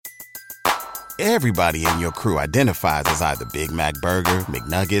Everybody in your crew identifies as either Big Mac Burger,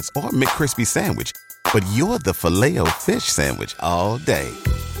 McNuggets, or McCrispy Sandwich. But you're the Filet-O-Fish Sandwich all day.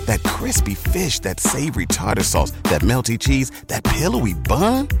 That crispy fish, that savory tartar sauce, that melty cheese, that pillowy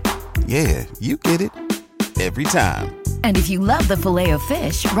bun. Yeah, you get it. Every time. And if you love the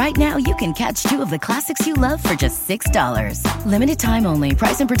Filet-O-Fish, right now you can catch two of the classics you love for just $6. Limited time only.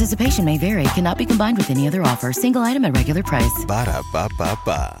 Price and participation may vary. Cannot be combined with any other offer. Single item at regular price.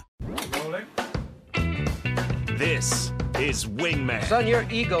 Ba-da-ba-ba-ba. This is Wingman. Son, your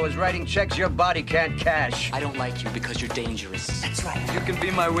ego is writing checks your body can't cash. I don't like you because you're dangerous. That's right. You can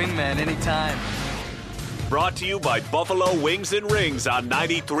be my wingman anytime. Brought to you by Buffalo Wings and Rings on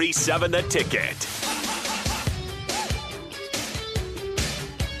 93.7 The Ticket.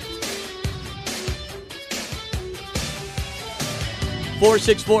 Four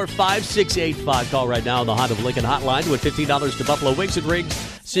 464-5685. Call right now on the Honda of Lincoln hotline with $15 to Buffalo Wings and Rings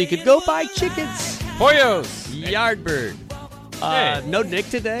so you can go buy chickens. Pollos. Yardbird. Hey. No Nick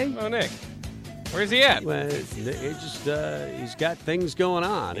today? Oh, Nick. Where's he at? Well, he's got things going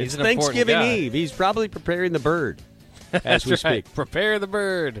on. He's It's an important Thanksgiving guy. Eve. He's probably preparing the bird as we speak. Prepare the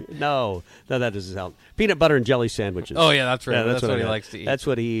bird. No, that doesn't sound. Peanut butter and jelly sandwiches. Oh, yeah, that's right. Yeah, that's what I he got. likes to eat. That's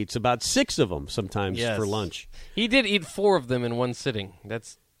what he eats. About 6 of them sometimes Yes. for lunch. He did eat 4 of them in one sitting.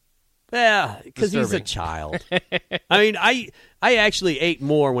 That's Yeah, because he's a disturbing. child. I mean, I actually ate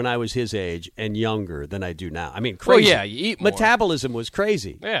more when I was his age and younger than I do now. I mean, crazy. Well, yeah, you eat more. Metabolism was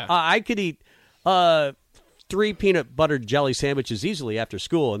crazy. Yeah. I could eat 3 peanut butter jelly sandwiches easily after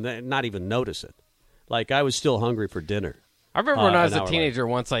school and then not even notice it. Like, I was still hungry for dinner. I remember when I was an a hour teenager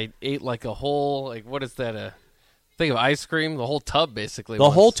once I ate like a whole, like, what is that, a thing of ice cream? The whole tub, basically. The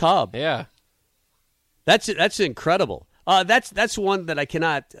whole tub. Yeah. That's incredible. That's one that I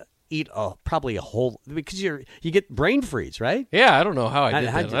cannot eat probably a whole, because you get brain freeze, right? Yeah, I don't know how I did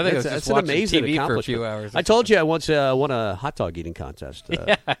that. I think I was that's just an watching amazing TV for a accomplishment. few hours. I told you I once won a hot dog eating contest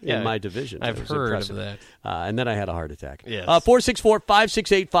in my division. I've It was heard impressive. of that. And then I had a heart attack. Yes.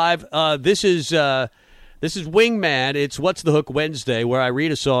 464-5685. This is Wingman. It's What's the Hook Wednesday, where I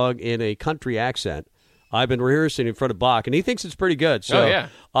read a song in a country accent. I've been rehearsing in front of Bock, and he thinks it's pretty good. So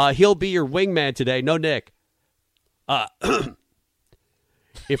he'll be your wingman today. No Nick.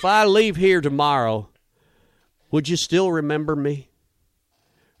 If I leave here tomorrow, would you still remember me?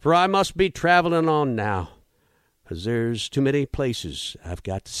 For I must be traveling on now, 'cause there's too many places I've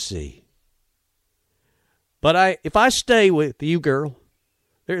got to see. But if I stay with you, girl,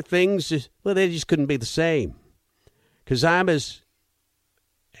 there are things, they just couldn't be the same. 'Cause I'm as...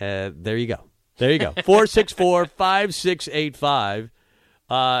 there you go. 464-5685.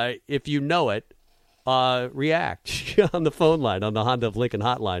 If you know it, react on the phone line, on the Honda of Lincoln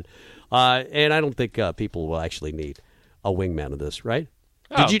hotline. And I don't think people will actually need a wingman of this, right?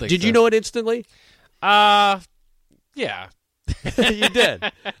 Did you know it instantly? Yeah. You did.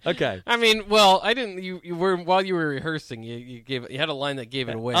 Okay. I mean, well, I didn't. You were, while you were rehearsing, you had a line that gave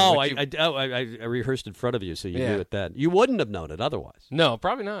it away. Oh, I rehearsed in front of you, so you knew it then. You wouldn't have known it otherwise. No,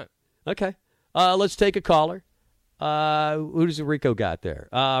 probably not. Okay. Let's take a caller. Who does Rico got there?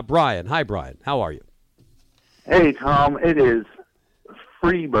 Brian. Hi, Brian. How are you? Hey, Tom. It is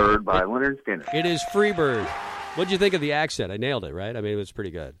Freebird by Leonard Skinner. It is Freebird. What did you think of the accent? I nailed it, right? I mean, it was pretty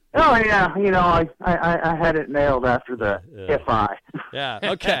good. Oh, yeah. I had it nailed after the FI. Yeah,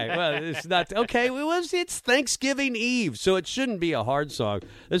 okay. Well, it's not... Okay, it's Thanksgiving Eve, so it shouldn't be a hard song.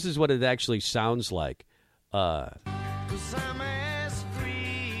 This is what it actually sounds like. There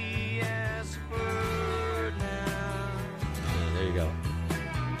you go.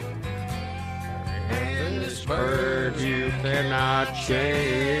 This bird you cannot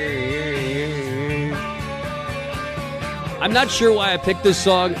change. I'm not sure why I picked this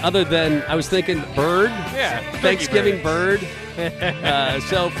song other than I was thinking bird. Yeah. Thanksgiving bird.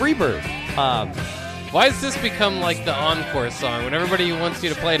 So Freebird. Why has this become like the encore song? When everybody wants you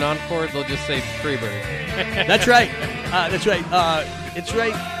to play an encore, they'll just say Freebird. That's right. That's right. It's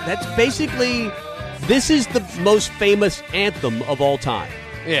right. That's basically, this is the most famous anthem of all time.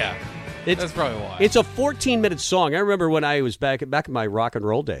 Yeah. That's probably why. It's a 14-minute song. I remember when I was back in my rock and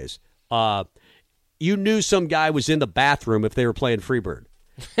roll days. You knew some guy was in the bathroom if they were playing Freebird.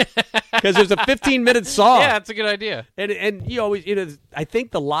 Because it was a 15-minute song. Yeah, that's a good idea. And you always, I think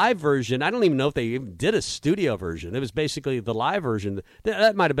the live version, I don't even know if they even did a studio version. It was basically the live version.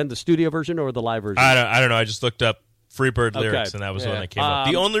 That might have been the studio version or the live version. I don't know. I just looked up Freebird lyrics, and that was the one that came up.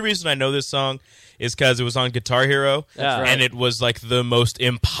 The only reason I know this song is because it was on Guitar Hero, and it was like the most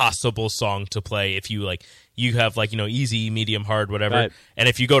impossible song to play if you have easy, medium, hard, whatever. Right. And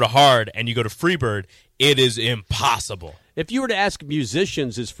if you go to hard and you go to Freebird, it is impossible. If you were to ask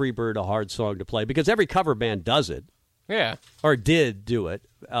musicians, is Freebird a hard song to play? Because every cover band does it. Yeah. Or did do it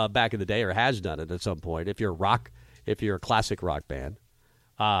back in the day, or has done it at some point. If you're a classic rock band.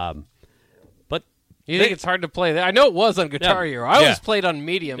 But you think it's hard to play? I know it was on Guitar Hero. I always played on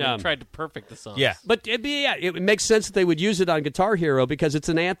Medium and tried to perfect the song. Yeah. But it makes sense that they would use it on Guitar Hero because it's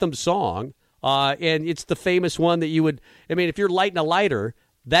an anthem song. And it's the famous one that you would, if you're lighting a lighter,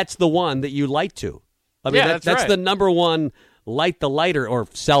 that's the one that you light to. That's right. The number one light the lighter, or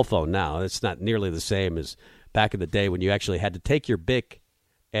cell phone now. It's not nearly the same as back in the day when you actually had to take your Bic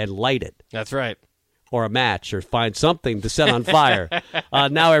and light it. That's right. Or a match, or find something to set on fire.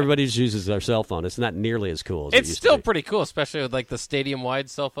 Now everybody just uses their cell phone. It's not nearly as cool as it used to be. It's still pretty cool, especially with like the stadium-wide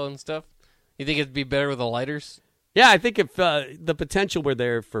cell phone stuff. You think it'd be better with the lighters? Yeah, I think if the potential were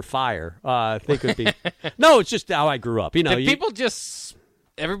there for fire, I think it would be. No, it's just how I grew up. Did people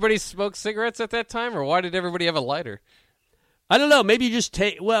everybody smoked cigarettes at that time, or why did everybody have a lighter? I don't know. Maybe you just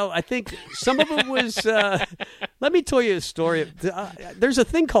I think some of it was. Let me tell you a story. There's a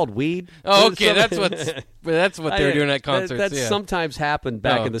thing called weed. Oh, okay. That's what they were doing at concerts. That sometimes happened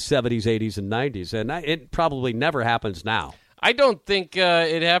back in the 70s, 80s, and 90s, and it probably never happens now. I don't think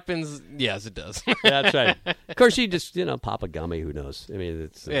it happens. Yes, it does. That's right. Of course, you just pop a gummy. Who knows?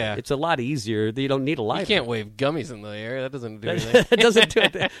 It's a lot easier. You don't need a lighter. You can't wave gummies in the air. That doesn't do anything. It doesn't do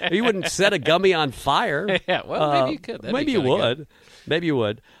it. You wouldn't set a gummy on fire. Yeah. Well, maybe you could. Maybe you would. Good. Maybe you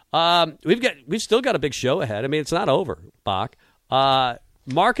would. We've still got a big show ahead. It's not over, Bock.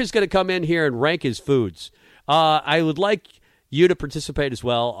 Mark is going to come in here and rank his foods. I would like you to participate as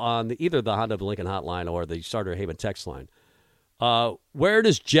well on either the Honda of Lincoln hotline or the Starter Haven text line. Where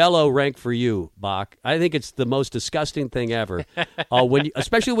does Jell-O rank for you, Bock? I think it's the most disgusting thing ever.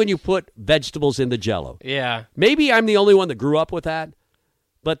 Especially when you put vegetables in the Jell-O. Yeah. Maybe I'm the only one that grew up with that,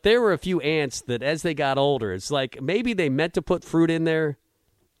 but there were a few ants that, as they got older, it's like maybe they meant to put fruit in there,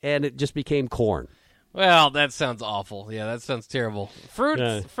 and it just became corn. Well, that sounds awful. Yeah, that sounds terrible.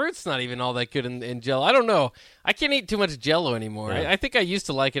 Fruit's not even all that good in Jell-O. I don't know. I can't eat too much Jell-O anymore. I think I used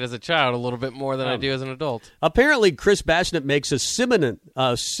to like it as a child a little bit more than I do as an adult. Apparently, Chris Bassnett makes a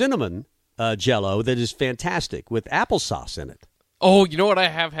cinnamon Jell-O that is fantastic with applesauce in it. Oh, you know what? I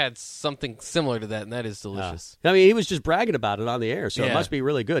have had something similar to that, and that is delicious. He was just bragging about it on the air, so it must be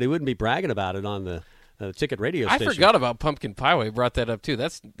really good. He wouldn't be bragging about it on the Ticket radio station. I forgot about pumpkin pie. We brought that up, too.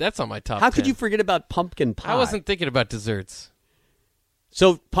 That's on my top 10. How could you forget about pumpkin pie? I wasn't thinking about desserts.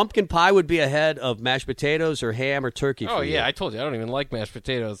 So pumpkin pie would be ahead of mashed potatoes or ham or turkey for you. Yeah, I told you. I don't even like mashed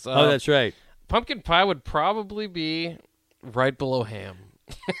potatoes. That's right. Pumpkin pie would probably be right below ham.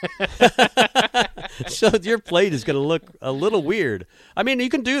 So your plate is going to look a little weird. You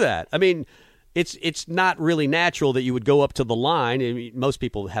can do that. It's not really natural that you would go up to the line. Most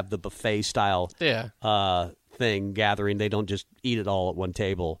people have the buffet style thing gathering. They don't just eat it all at one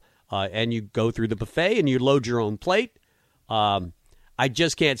table. And you go through the buffet and you load your own plate. I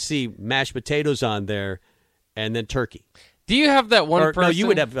just can't see mashed potatoes on there and then turkey. Do you have that one person? No, you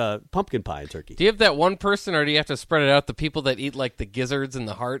would have pumpkin pie and turkey. Do you have that one person, or do you have to spread it out? The people that eat like the gizzards and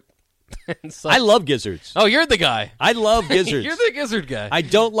the heart? I love gizzards. Oh, you're the guy. I love gizzards. You're the gizzard guy. I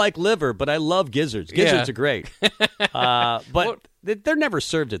don't like liver, but I love gizzards. Gizzards are great. But they're never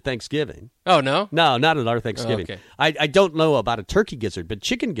served at Thanksgiving. Oh, no? No, not at our Thanksgiving. Oh, okay. I don't know about a turkey gizzard, but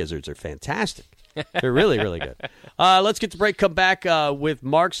chicken gizzards are fantastic. They're really, really good. Let's get the break. Come back with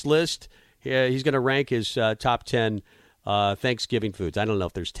Mark's list. He's going to rank his top 10 Thanksgiving foods. I don't know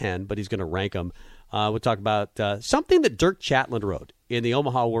if there's 10, but he's going to rank them. We'll talk about something that Dirk Chatelain wrote in the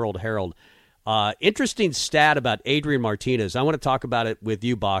Omaha World Herald. Interesting stat about Adrian Martinez. I want to talk about it with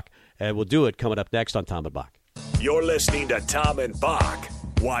you, Bock, and we'll do it coming up next on Tom and Bock. You're listening to Tom and Bock.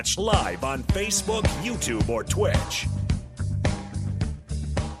 Watch live on Facebook, YouTube, or Twitch.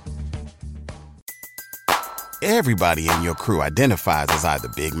 Everybody in your crew identifies as either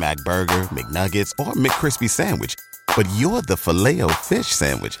Big Mac Burger, McNuggets, or McCrispy Sandwich. But you're the Filet-O-Fish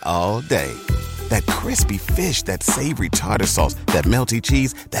Sandwich all day. That crispy fish, that savory tartar sauce, that melty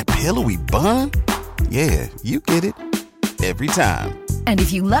cheese, that pillowy bun. Yeah, you get it. Every time. And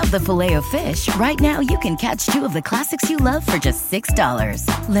if you love the Filet-O-Fish, right now you can catch two of the classics you love for just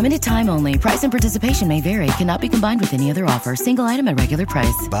 $6. Limited time only. Price and participation may vary. Cannot be combined with any other offer. Single item at regular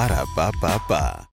price. Ba-da-ba-ba-ba.